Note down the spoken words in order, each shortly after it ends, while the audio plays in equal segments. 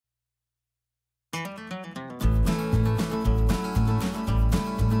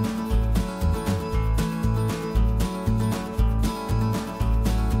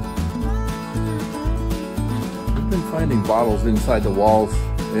whiskey bottles inside the walls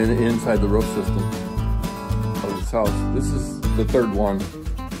and inside the roof system of this house. This is the third one.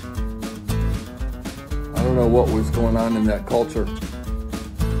 I don't know what was going on in that culture.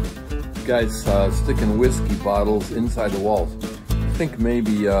 Guys sticking whiskey bottles inside the walls. I think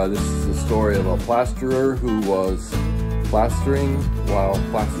maybe this is the story of a plasterer who was plastering while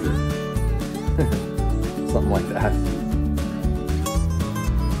plastering. Something like that.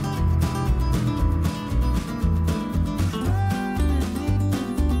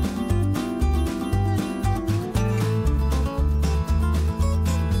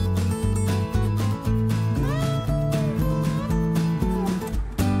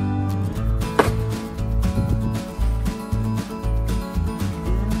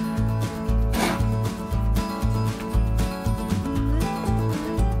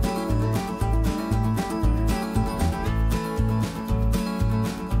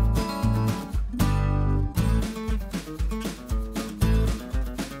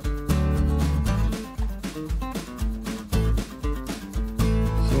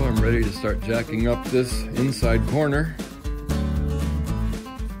 Ready to start jacking up this inside corner,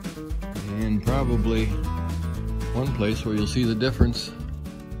 and probably one place where you'll see the difference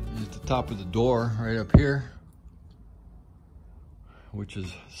is at the top of the door right up here, which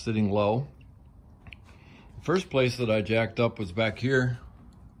is sitting low. The first place that I jacked up was back here,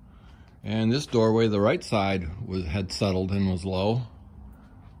 and this doorway, the right side, had settled and was low.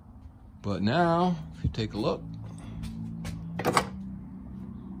 But now, if you take a look,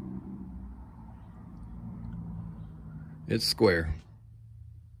 it's square.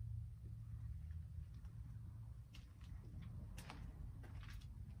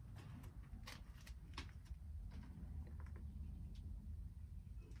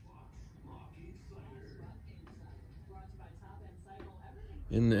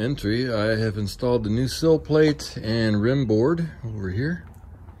 In the entry, I have installed the new sill plate and rim board over here.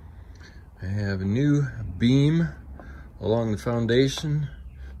 I have a new beam along the foundation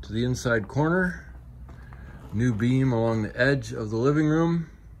to the inside corner. New beam along the edge of the living room.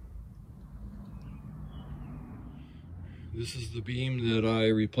 This is the beam that I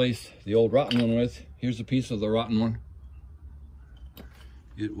replaced the old rotten one with. Here's a piece of the rotten one.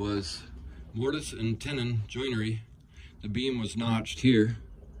 It was mortise and tenon joinery. The beam was notched here.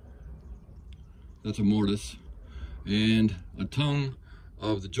 That's a mortise. And a tongue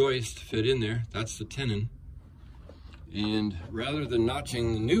of the joist fit in there. That's the tenon. And rather than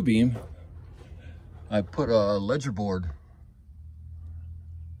notching the new beam, I put a ledger board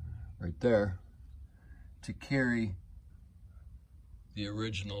right there to carry the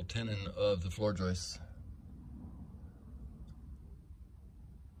original tenon of the floor joists.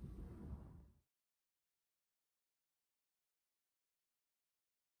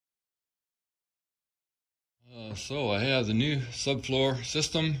 So I have the new subfloor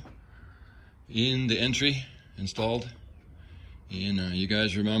system in the entry installed. And you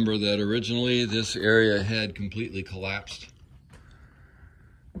guys remember that originally this area had completely collapsed.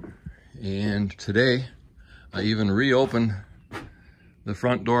 And today I even reopened the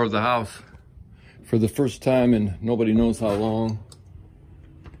front door of the house for the first time in nobody knows how long.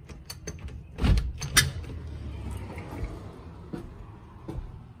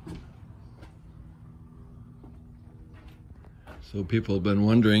 So people have been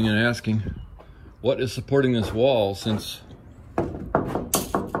wondering and asking, what is supporting this wall, since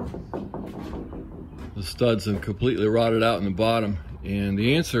the studs have completely rotted out in the bottom? And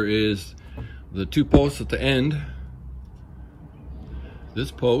the answer is the two posts at the end,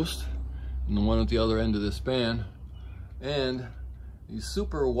 this post and the one at the other end of the span, and these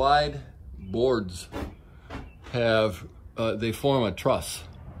super wide boards have they form a truss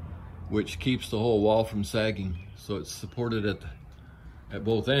which keeps the whole wall from sagging. So it's supported at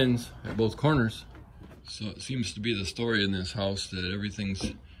both ends, at both corners. So it seems to be the story in this house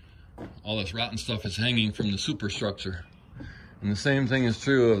that all this rotten stuff is hanging from the superstructure. And the same thing is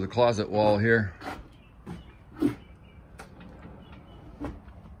true of the closet wall here.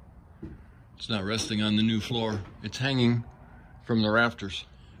 It's not resting on the new floor. It's hanging from the rafters.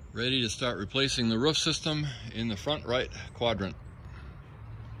 Ready to start replacing the roof system in the front right quadrant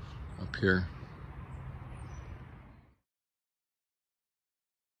up here.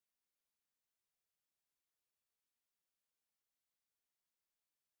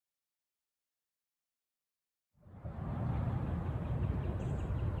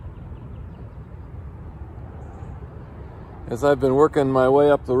 As I've been working my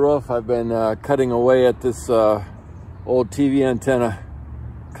way up the roof, I've been cutting away at this old TV antenna,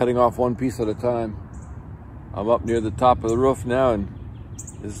 cutting off one piece at a time. I'm up near the top of the roof now, and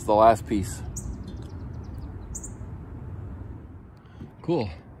this is the last piece. Cool.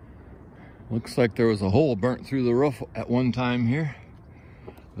 Looks like there was a hole burnt through the roof at one time here.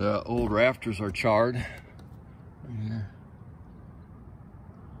 The old rafters are charred. Right here.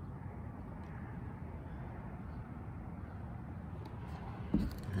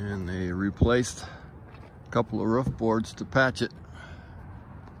 And they replaced a couple of roof boards to patch it.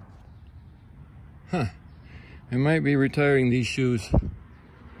 Huh. I might be retiring these shoes.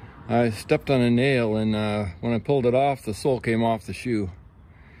 I stepped on a nail, and when I pulled it off, the sole came off the shoe.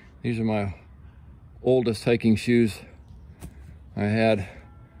 These are my oldest hiking shoes I had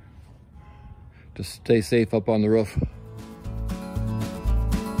to stay safe up on the roof.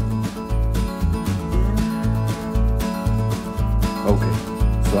 Okay,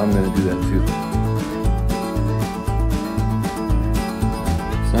 so I'm gonna do that too.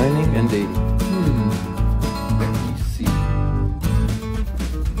 Signing and dating.